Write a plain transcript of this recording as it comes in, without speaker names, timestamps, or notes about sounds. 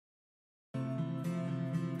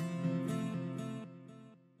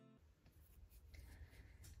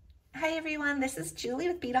Hi everyone, this is Julie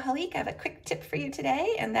with Beadaholique. I have a quick tip for you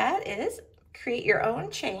today, and that is create your own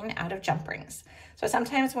chain out of jump rings. So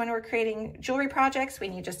sometimes when we're creating jewelry projects, we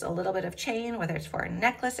need just a little bit of chain, whether it's for a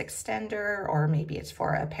necklace extender or maybe it's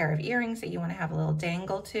for a pair of earrings that you want to have a little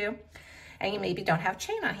dangle to, and you maybe don't have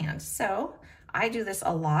chain on hand. So I do this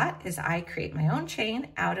a lot, is I create my own chain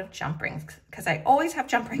out of jump rings because I always have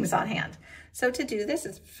jump rings on hand. So to do this,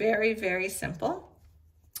 it's very, very simple.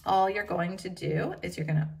 All you're going to do is you're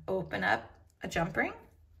going to open up a jump ring,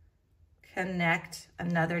 connect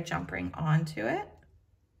another jump ring onto it,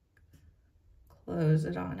 close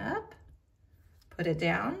it on up, put it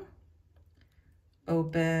down,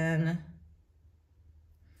 open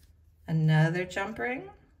another jump ring,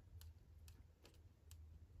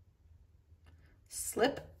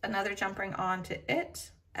 slip another jump ring onto it,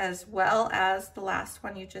 as well as the last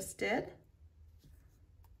one you just did.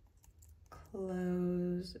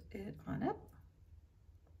 Close it on up.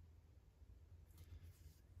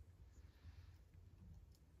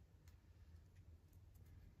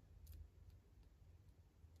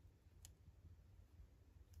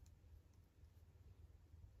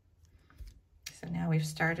 So now we've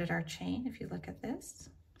started our chain, if you look at this.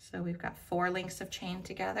 So we've got 4 links of chain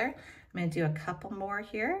together. I'm going to do a couple more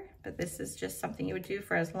here, but this is just something you would do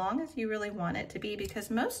for as long as you really want it to be,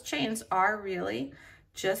 because most chains are really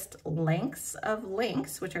just lengths of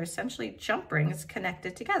links, which are essentially jump rings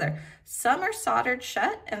connected together. Some are soldered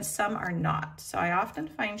shut and some are not. So I often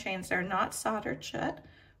find chains that are not soldered shut,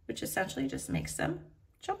 which essentially just makes them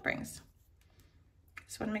jump rings.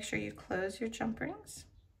 Just want to make sure you close your jump rings.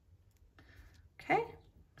 Okay,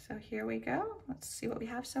 so here we go. Let's see what we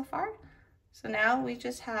have so far. So now we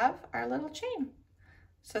just have our little chain.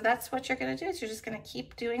 So that's what you're going to do, is you're just going to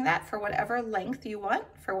keep doing that for whatever length you want,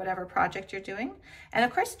 for whatever project you're doing. And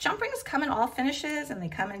of course, jump rings come in all finishes and they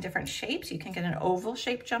come in different shapes. You can get an oval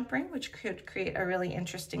shaped jump ring, which could create a really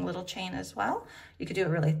interesting little chain as well. You could do a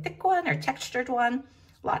really thick one or textured one,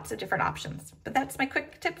 lots of different options. But that's my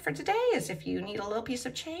quick tip for today, is if you need a little piece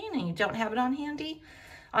of chain and you don't have it on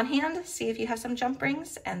hand, see if you have some jump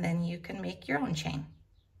rings, and then you can make your own chain.